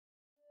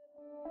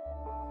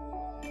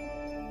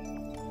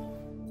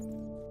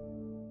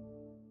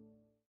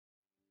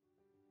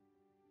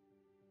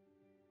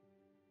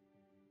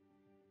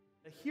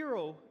A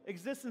hero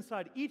exists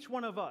inside each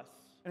one of us,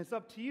 and it's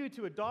up to you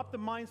to adopt the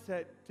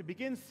mindset to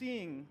begin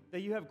seeing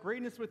that you have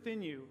greatness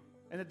within you,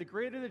 and that the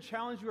greater the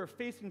challenge you are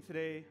facing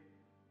today,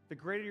 the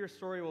greater your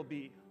story will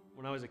be.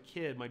 When I was a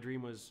kid, my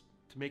dream was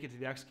to make it to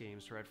the X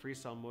Games, to ride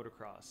freestyle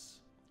motocross.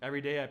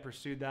 Every day I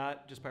pursued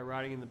that just by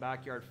riding in the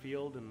backyard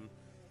field, and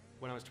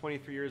when I was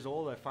 23 years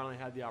old, I finally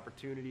had the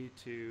opportunity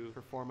to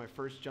perform my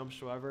first jump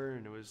show ever,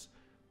 and it was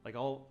like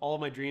all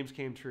of my dreams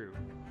came true.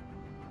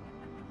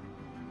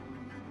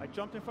 I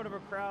jumped in front of a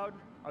crowd,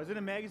 I was in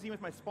a magazine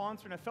with my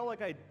sponsor, and I felt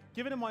like I'd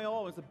given it my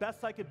all. It was the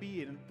best I could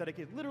be, and that I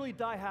could literally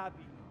die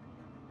happy.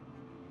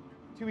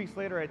 2 weeks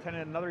later, I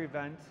attended another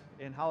event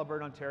in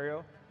Halliburton,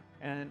 Ontario,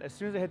 and as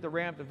soon as I hit the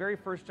ramp, the very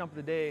first jump of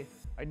the day,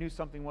 I knew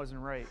something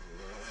wasn't right.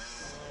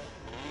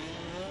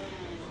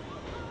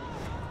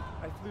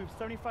 I flew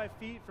 75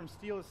 feet from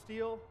steel to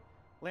steel,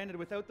 landed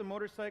without the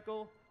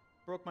motorcycle,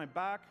 broke my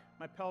back,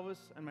 my pelvis,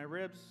 and my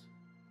ribs,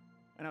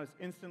 and I was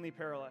instantly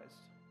paralyzed.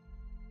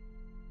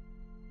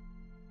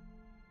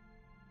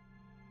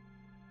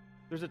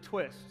 There's a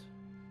twist.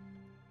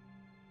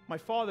 My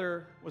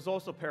father was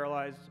also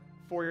paralyzed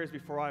 4 years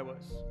before I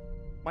was.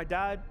 My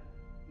dad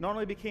not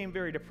only became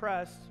very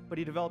depressed, but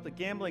he developed a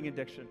gambling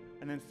addiction.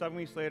 And then 7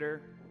 weeks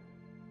later,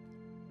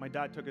 my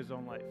dad took his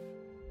own life.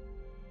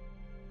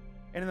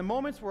 And in the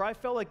moments where I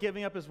felt like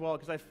giving up as well,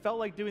 because I felt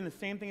like doing the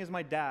same thing as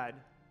my dad,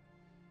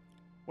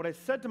 what I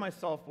said to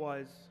myself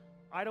was,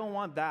 I don't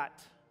want that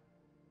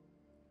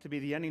to be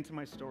the ending to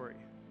my story.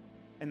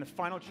 And the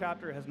final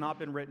chapter has not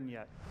been written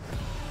yet.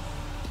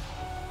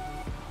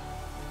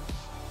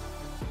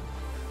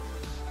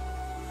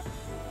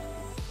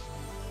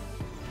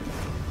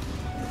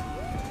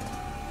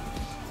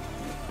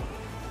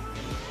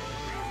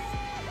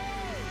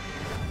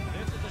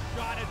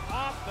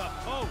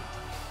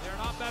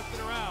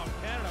 Messing around.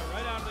 Canada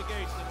right out of the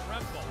gates. And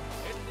Rempel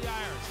into the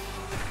irons.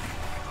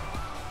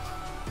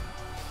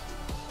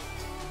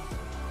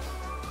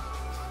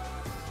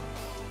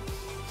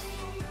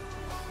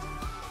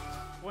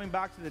 Going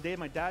back to the day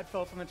my dad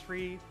fell from the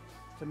tree,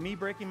 to me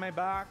breaking my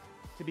back,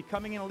 to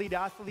becoming an elite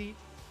athlete,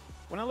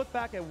 when I look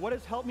back at what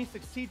has helped me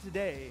succeed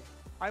today,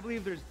 I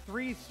believe there's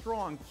 3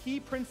 strong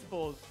key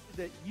principles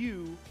that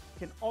you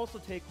can also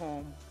take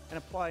home and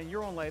apply in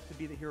your own life to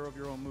be the hero of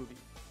your own movie.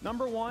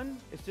 Number 1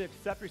 is to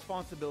accept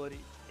responsibility.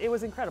 It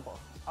was incredible.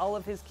 All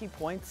of his key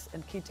points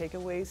and key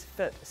takeaways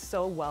fit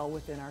so well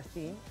within our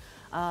theme,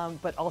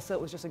 but also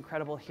it was just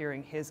incredible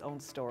hearing his own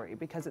story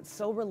because it's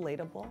so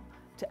relatable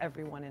to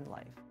everyone in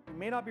life. You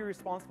may not be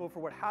responsible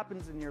for what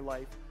happens in your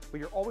life, but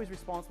you're always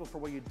responsible for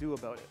what you do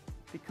about it.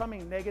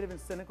 Becoming negative and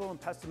cynical and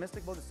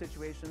pessimistic about the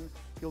situation,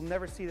 you'll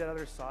never see that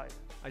other side.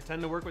 I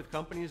tend to work with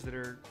companies that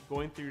are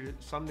going through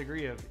some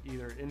degree of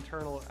either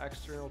internal or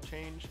external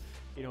change.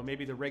 You know,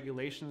 maybe the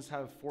regulations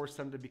have forced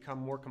them to become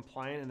more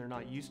compliant and they're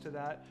not used to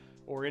that,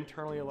 or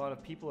internally a lot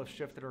of people have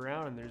shifted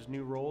around and there's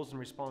new roles and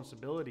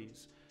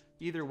responsibilities.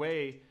 Either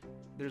way,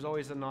 there's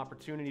always an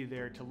opportunity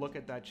there to look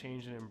at that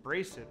change and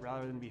embrace it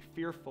rather than be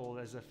fearful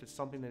as if it's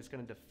something that's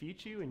going to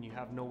defeat you and you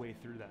have no way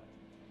through that.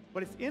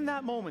 But it's in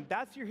that moment,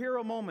 that's your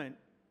hero moment,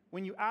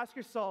 when you ask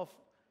yourself,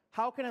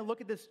 how can I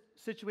look at this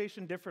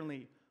situation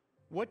differently?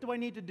 What do I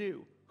need to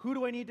do? Who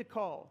do I need to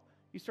call?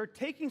 You start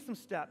taking some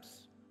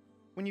steps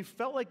when you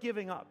felt like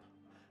giving up.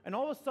 And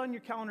all of a sudden,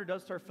 your calendar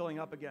does start filling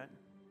up again.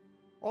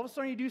 All of a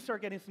sudden, you do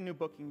start getting some new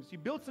bookings. You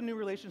build some new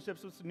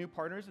relationships with some new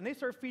partners, and they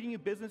start feeding you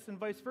business and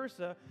vice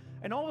versa.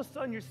 And all of a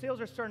sudden, your sales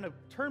are starting to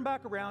turn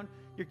back around.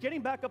 You're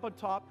getting back up on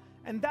top,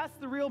 and that's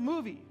the real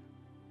movie.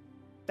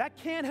 That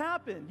can't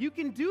happen. You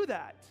can do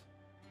that.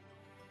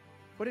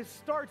 But it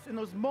starts in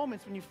those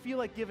moments when you feel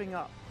like giving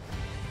up.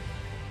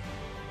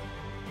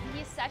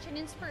 He's such an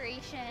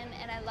inspiration,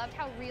 and I loved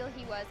how real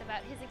he was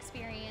about his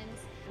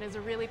experience. And it's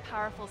a really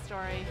powerful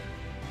story.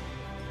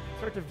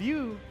 Start to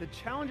view the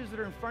challenges that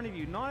are in front of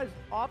you, not as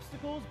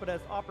obstacles, but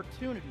as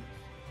opportunities.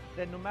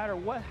 That no matter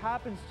what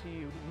happens to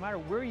you, no matter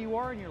where you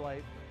are in your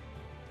life,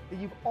 that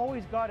you've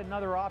always got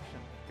another option.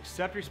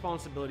 Accept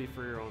responsibility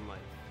for your own life.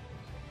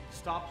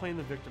 Stop playing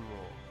the victim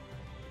role.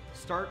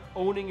 Start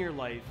owning your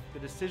life, the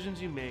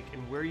decisions you make,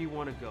 and where you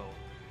want to go.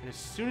 And as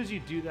soon as you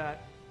do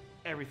that,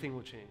 everything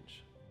will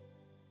change.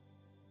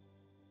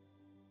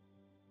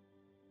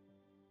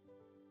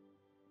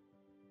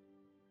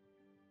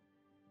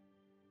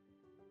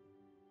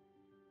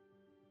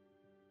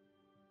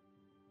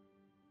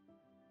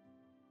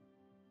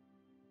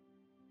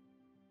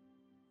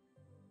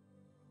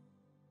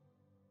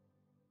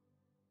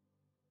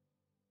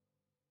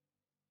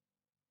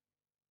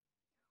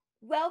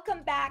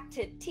 Welcome back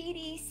to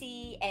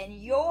TDC and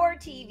your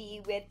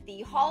TV with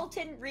the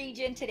Halton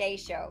Region Today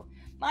Show.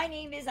 My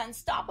name is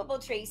Unstoppable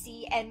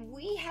Tracy, and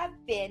we have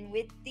been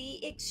with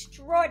the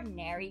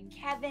extraordinary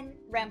Kevin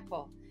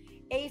Rempel,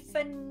 a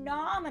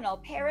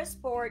phenomenal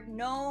parasport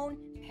known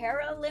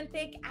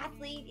Paralympic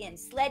athlete in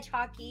sledge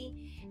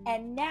hockey,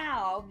 and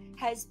now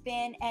has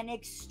been an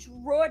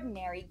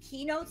extraordinary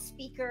keynote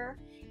speaker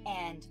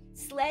and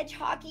sledge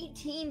hockey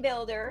team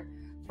builder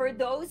for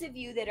those of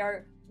you that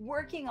are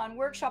working on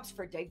workshops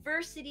for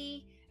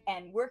diversity,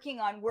 and working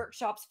on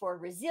workshops for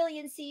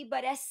resiliency,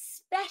 but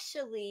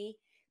especially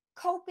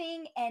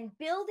coping and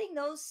building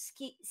those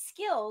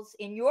skills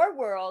in your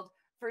world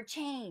for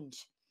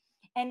change.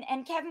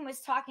 And Kevin was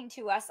talking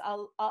to us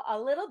a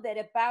little bit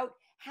about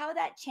how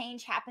that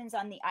change happens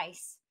on the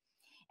ice.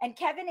 And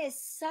Kevin is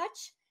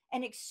such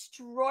an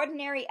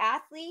extraordinary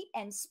athlete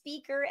and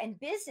speaker and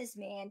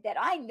businessman that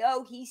I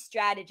know he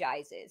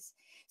strategizes.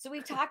 So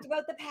we've talked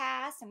about the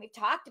past and we've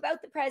talked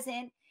about the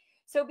present.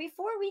 So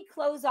before we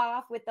close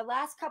off with the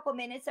last couple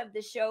minutes of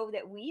the show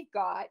that we've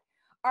got,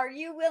 are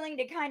you willing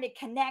to kind of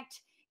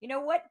connect,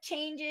 what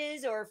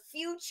changes or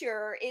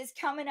future is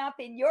coming up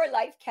in your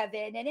life,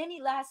 Kevin, and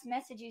any last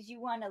messages you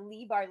want to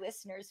leave our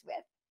listeners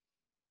with?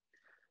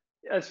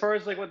 As far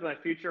as like what my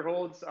future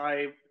holds,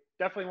 I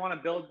definitely want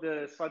to build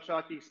the Sledge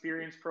Hockey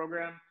Experience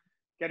program,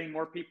 getting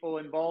more people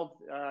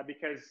involved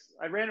because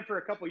I ran it for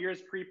a couple years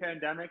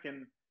pre-pandemic,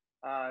 and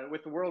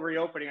with the world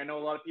reopening, I know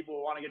a lot of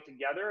people want to get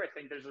together. I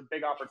think there's a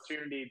big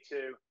opportunity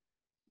to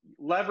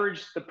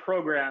leverage the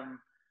program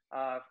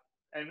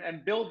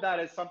and build that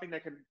as something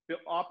that can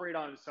operate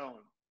on its own.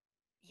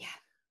 Yeah.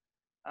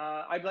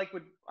 I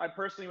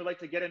personally would like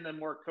to get into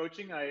more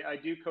coaching. I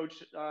do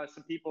coach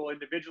some people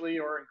individually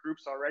or in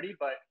groups already,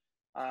 but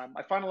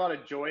I find a lot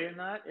of joy in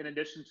that, in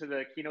addition to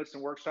the keynotes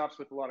and workshops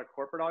with a lot of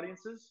corporate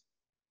audiences.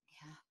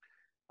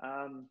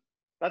 Yeah.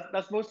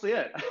 That's mostly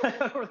it.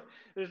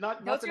 There's Those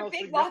nothing are else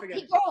big significant.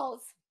 lofty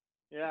goals.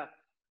 Yeah.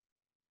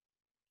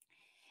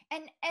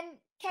 And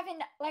Kevin,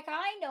 like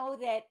I know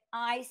that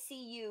I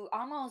see you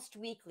almost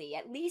weekly,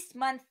 at least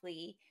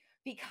monthly,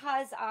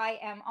 because I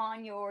am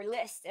on your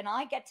list and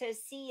I get to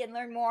see and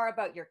learn more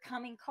about your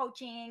coming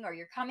coaching or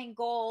your coming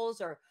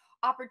goals or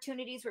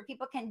opportunities where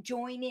people can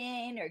join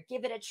in or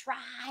give it a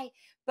try.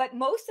 But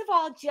most of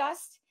all,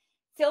 just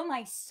fill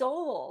my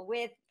soul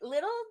with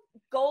little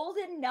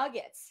golden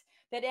nuggets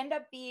that end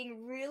up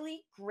being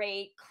really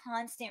great,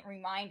 constant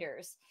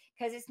reminders,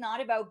 because it's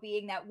not about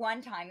being that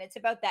one time, it's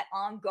about that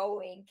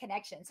ongoing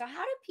connection. So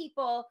how do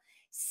people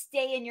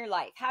stay in your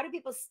life? How do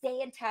people stay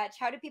in touch?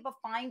 How do people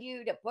find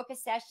you to book a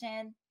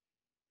session?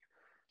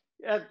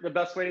 Yeah, the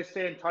best way to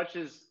stay in touch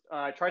is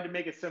I tried to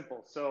make it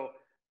simple. So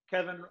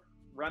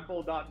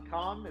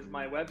kevinrempel.com is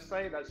my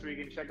website. That's where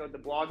you can check out the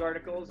blog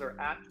articles, or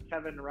at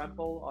Kevin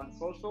Rempel on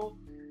social.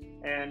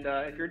 And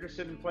if you're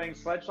interested in playing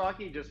sledge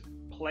hockey, just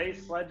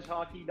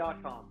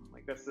playsledgehockey.com.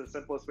 Like, that's the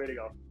simplest way to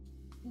go.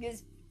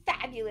 It's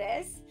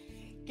fabulous.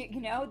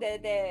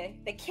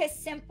 The KISS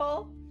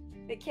simple,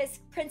 the KISS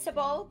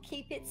principle,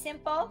 keep it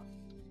simple.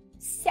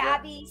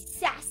 Savvy,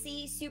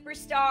 sassy,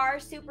 superstar,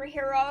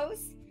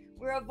 superheroes.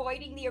 We're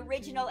avoiding the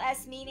original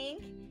S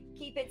meaning.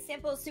 Keep it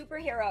simple,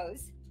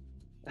 superheroes.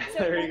 So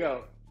there you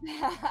go.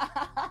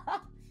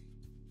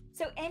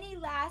 So any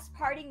last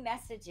parting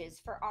messages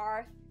for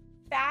our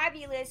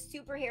fabulous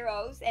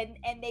superheroes,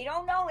 and they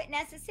don't know it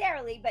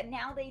necessarily, but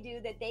now they do,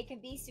 that they can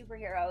be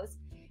superheroes?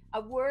 A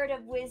word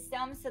of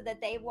wisdom so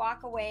that they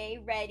walk away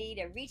ready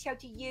to reach out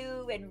to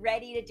you and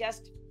ready to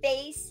just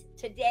face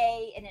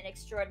today in an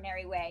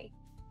extraordinary way.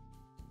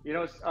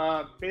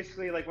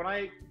 Basically, like when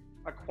I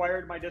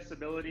acquired my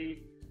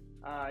disability,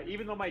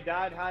 even though my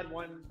dad had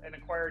one and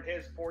acquired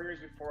his 4 years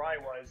before I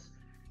was,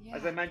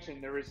 as I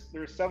mentioned, there was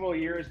several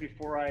years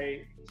before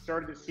I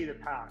started to see the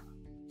path.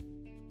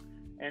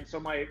 And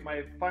so my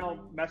final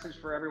message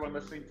for everyone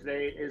listening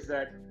today is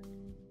that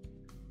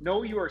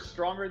know you are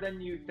stronger than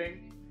you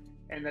think,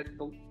 and that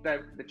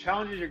the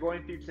challenges you're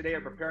going through today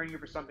are preparing you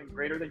for something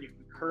greater than you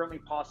can currently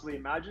possibly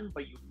imagine,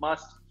 but you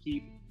must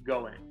keep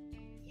going.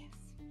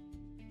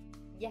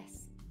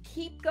 Yes.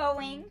 Keep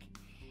going,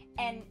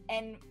 and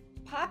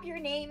pop your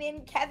name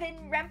in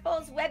Kevin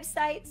Rempel's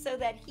website so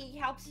that he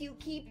helps you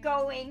keep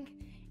going,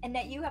 and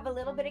that you have a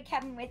little bit of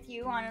Kevin with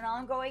you on an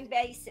ongoing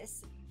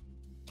basis.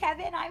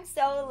 Kevin, I'm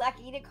so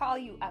lucky to call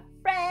you a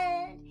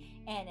friend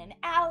and an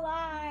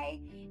ally.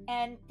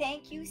 And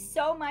thank you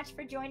so much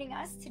for joining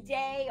us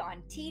today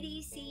on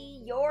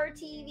TDC, Your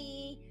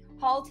TV,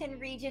 Halton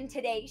Region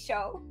Today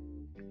Show.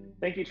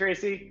 Thank you,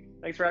 Tracy.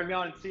 Thanks for having me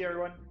on, and see you,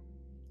 everyone.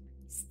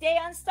 Stay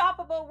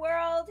unstoppable,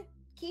 world.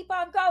 Keep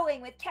on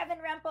going with Kevin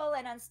Rempel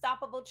and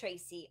Unstoppable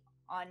Tracy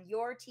on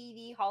Your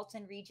TV,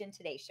 Halton Region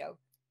Today Show.